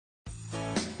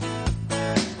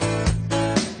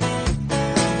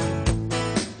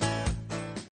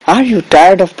Are you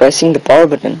tired of pressing the power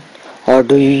button? Or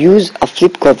do you use a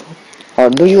flip cover? Or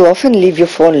do you often leave your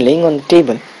phone laying on the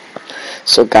table?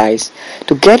 So guys,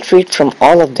 to get rid from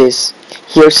all of this,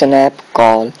 here's an app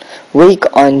called Wake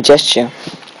on Gesture.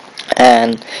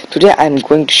 And today I'm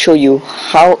going to show you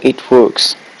how it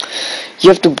works. You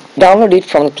have to download it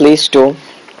from the Play Store.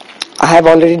 I have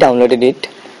already downloaded it.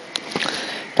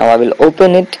 Now I will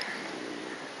open it.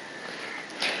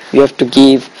 You have to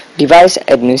give device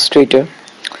administrator.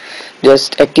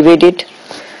 Just activate it.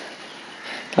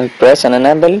 Now press and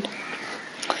enable.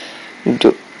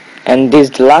 And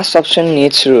this last option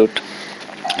needs root.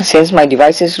 Since my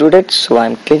device is rooted, so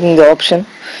I'm clicking the option.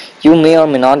 You may or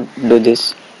may not do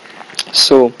this.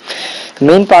 So the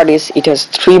main part is it has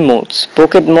three modes: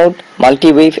 pocket mode,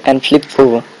 multi-wave and flip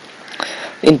over.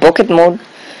 In pocket mode,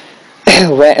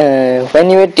 when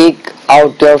you take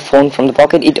out your phone from the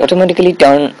pocket, it automatically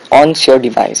turns on your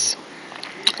device.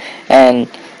 And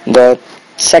the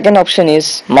second option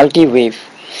is multi-wave.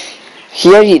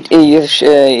 Here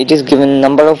it is given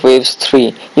number of waves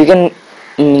 3. You can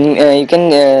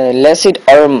less it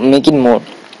or make it more.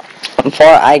 For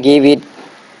I gave it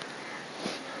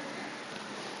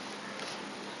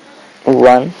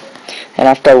 1, and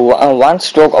after one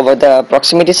stroke over the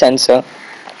proximity sensor,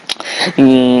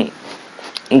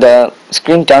 the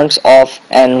screen turns off,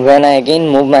 and when I again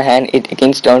move my hand, it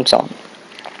again turns on.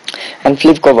 And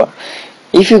flip cover.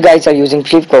 If you guys are using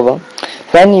flip cover,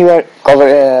 when you are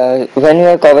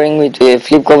covering with a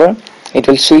flip cover, it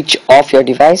will switch off your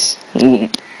device.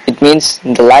 It means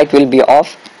the light will be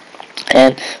off,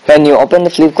 and when you open the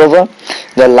flip cover,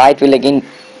 the light will again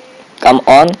come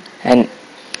on and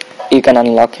you can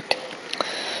unlock it.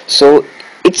 So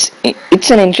it's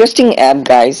an interesting app,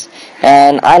 guys,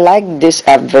 and I like this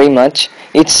app very much.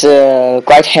 It's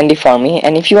quite handy for me,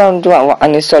 and if you want to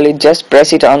uninstall it, just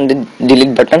press it on the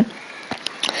delete button.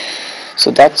 So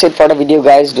that's it for the video,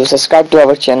 guys. Do subscribe to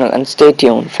our channel and stay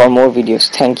tuned for more videos.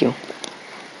 Thank you.